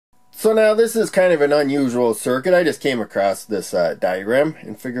So now this is kind of an unusual circuit. I just came across this diagram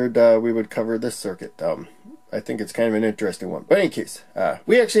and figured we would cover this circuit. I think it's kind of an interesting one. But in any case,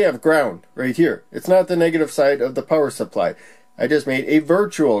 we actually have ground right here. It's not the negative side of the power supply. I just made a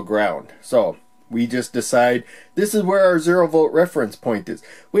virtual ground. So we just decide this is where our 0 volt reference point is.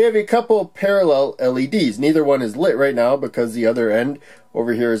 We have a couple parallel LEDs. Neither one is lit right now because the other end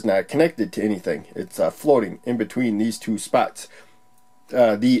over here is not connected to anything. It's floating in between these two spots.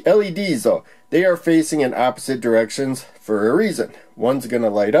 The LEDs, though, they are facing in opposite directions for a reason. One's going to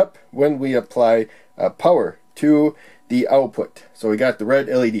light up when we apply power to the output. So we got the red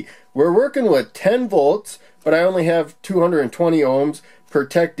LED. We're working with 10 volts, but I only have 220 ohms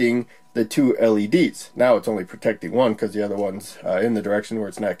protecting the two LEDs. Now it's only protecting one because the other one's in the direction where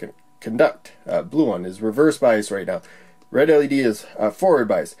it's not going to conduct. Blue one is reverse bias right now. Red LED is forward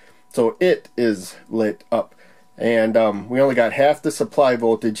bias. So it is lit up. And we only got half the supply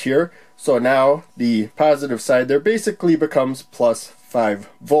voltage here. So now the positive side there basically becomes plus 5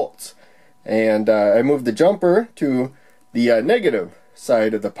 volts. And I moved the jumper to the negative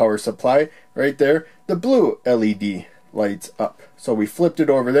side of the power supply. Right there, the blue LED lights up. So we flipped it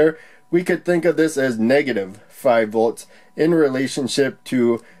over there. We could think of this as negative 5 volts in relationship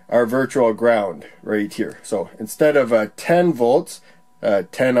to our virtual ground right here. So instead of 10 volts,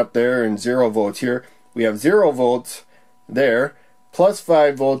 10 up there and 0 volts here, we have 0 volts there, plus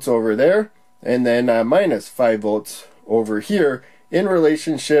 5 volts over there, and then minus 5 volts over here in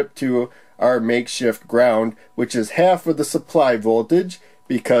relationship to our makeshift ground, which is half of the supply voltage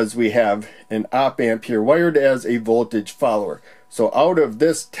because we have an op amp here wired as a voltage follower. So out of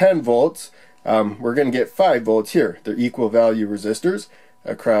this 10 volts, we're going to get 5 volts here. They're equal value resistors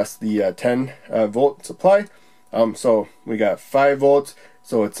across the 10 volt supply. So we got 5 volts.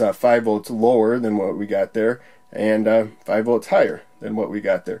 So it's 5 volts lower than what we got there, and 5 volts higher than what we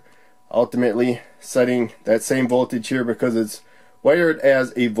got there. Ultimately, setting that same voltage here because it's wired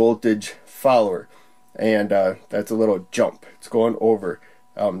as a voltage follower. And that's a little jump. It's going over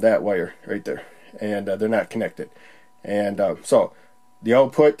that wire right there. And they're not connected. And so the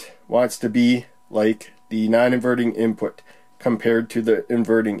output wants to be like the non-inverting input compared to the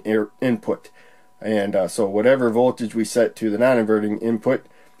inverting input. And so whatever voltage we set to the non-inverting input,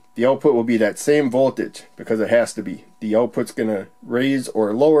 the output will be that same voltage because it has to be. The output's going to raise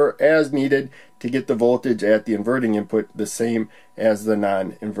or lower as needed to get the voltage at the inverting input the same as the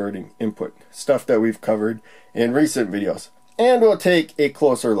non-inverting input. Stuff that we've covered in recent videos. And we'll take a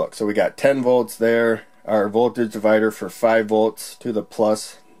closer look. So we got 10 volts there, our voltage divider for 5 volts to the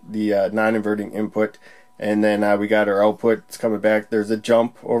plus the non-inverting input. And then we got our output. It's coming back. There's a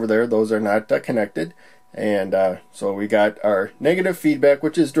jump over there. Those are not connected. And so we got our negative feedback,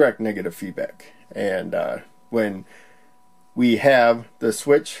 which is direct negative feedback. And when we have the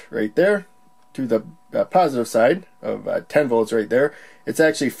switch right there to the positive side of 10 volts right there, it's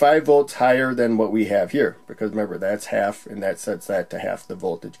actually 5 volts higher than what we have here. Because remember, that's half, and that sets that to half the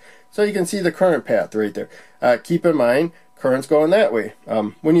voltage. So you can see the current path right there. Keep in mind, current's going that way.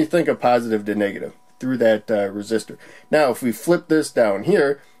 When you think of positive to negative, through that resistor. Now if we flip this down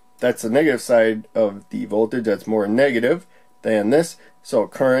here, that's the negative side of the voltage. That's more negative than this. So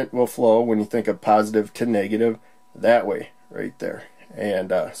current will flow when you think of positive to negative that way right there.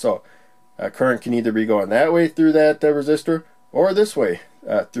 And so current can either be going that way through that resistor or this way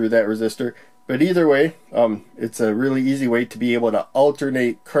through that resistor. But either way, it's a really easy way to be able to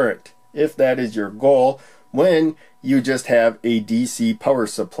alternate current if that is your goal when you just have a DC power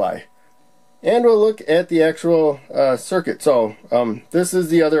supply. And we'll look at the actual circuit. So this is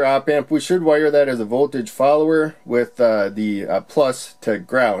the other op amp. We should wire that as a voltage follower with the plus to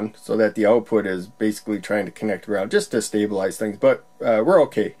ground so that the output is basically trying to connect ground just to stabilize things. But we're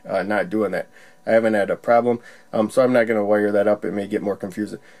okay not doing that. I haven't had a problem, so I'm not going to wire that up. It may get more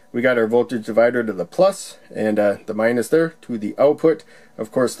confusing. We got our voltage divider to the plus and the minus there to the output.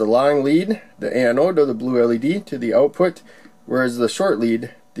 Of course, the long lead, the anode or the blue LED to the output, whereas the short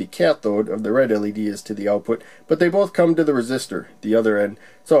lead, the cathode of the red LED, is to the output, but they both come to the resistor, the other end.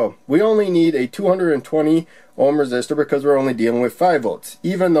 So we only need a 220 ohm resistor because we're only dealing with 5 volts,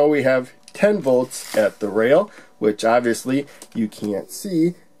 even though we have 10 volts at the rail, which obviously you can't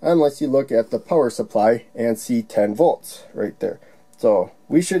see unless you look at the power supply and see 10 volts right there. So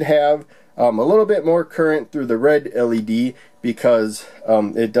we should have a little bit more current through the red LED because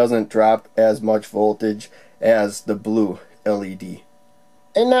it doesn't drop as much voltage as the blue LED.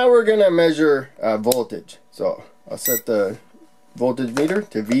 And now we're going to measure voltage. So I'll set the voltage meter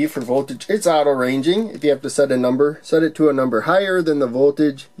to V for voltage. It's auto ranging. If you have to set a number, set it to a number higher than the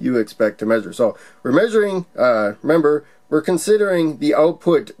voltage you expect to measure. So we're measuring, remember, we're considering the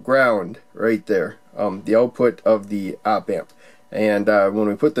output ground right there, the output of the op amp. And when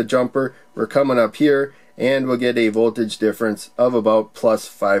we put the jumper, we're coming up here, and we'll get a voltage difference of about plus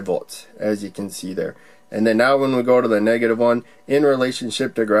 5 volts, as you can see there. And then now when we go to the negative one, in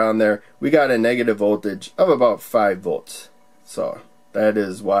relationship to ground there, we got a negative voltage of about 5 volts. So that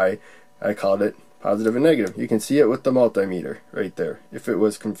is why I called it positive and negative. You can see it with the multimeter right there, if it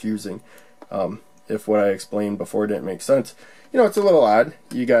was confusing. If what I explained before didn't make sense. You know, it's a little odd.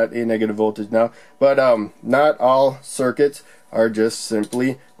 You got a negative voltage now. But not all circuits are just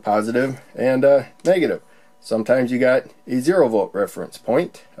simply positive and negative. Sometimes you got a 0 volt reference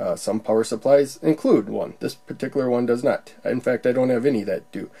point. Some power supplies include one. This particular one does not. In fact, I don't have any that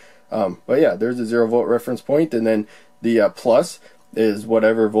do. But yeah, there's a 0 volt reference point, and then the plus is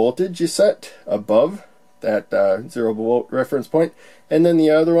whatever voltage you set above that 0 volt reference point. And then the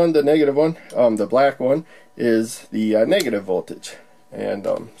other one, the negative one, the black one, is the negative voltage. And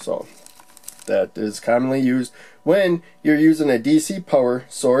so that is commonly used when you're using a DC power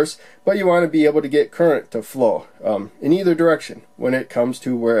source, but you want to be able to get current to flow in either direction when it comes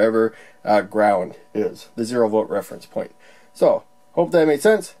to wherever ground is, the 0 volt reference point. So, hope that made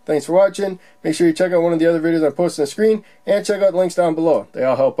sense. Thanks for watching. Make sure you check out one of the other videos I'm posting on the screen, and check out the links down below. They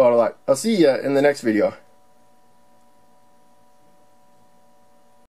all help out a lot. I'll see you in the next video.